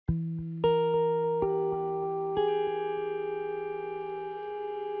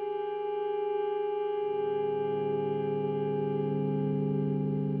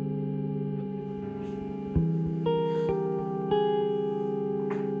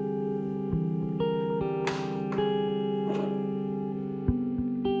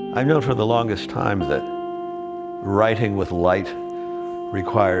I've known for the longest time that writing with light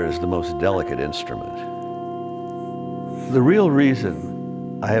requires the most delicate instrument. The real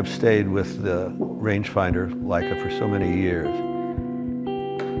reason I have stayed with the rangefinder Leica for so many years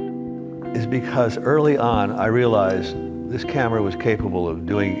is because early on I realized this camera was capable of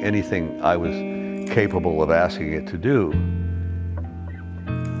doing anything I was capable of asking it to do.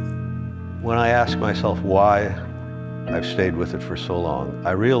 When I ask myself why I've stayed with it for so long,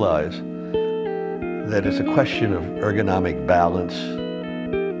 I realize that it's a question of ergonomic balance,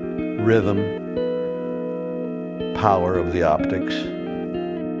 rhythm, power of the optics.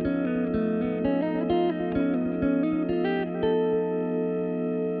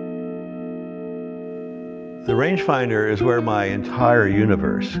 The rangefinder is where my entire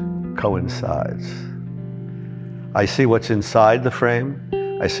universe coincides. I see what's inside the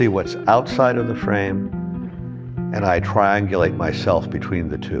frame, I see what's outside of the frame, and I triangulate myself between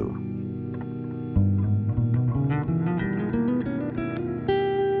the two.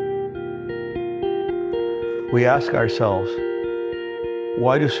 We ask ourselves,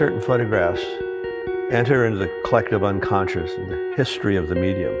 why do certain photographs enter into the collective unconscious and the history of the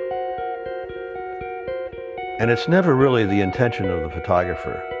medium? And it's never really the intention of the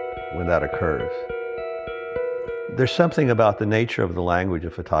photographer when that occurs. There's something about the nature of the language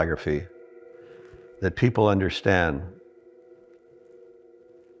of photography that people understand.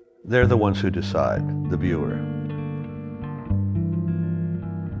 They're the ones who decide, the viewer.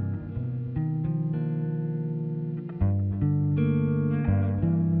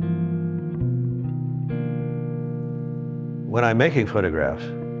 When I'm making photographs,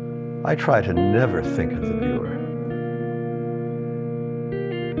 I try to never think of the viewer.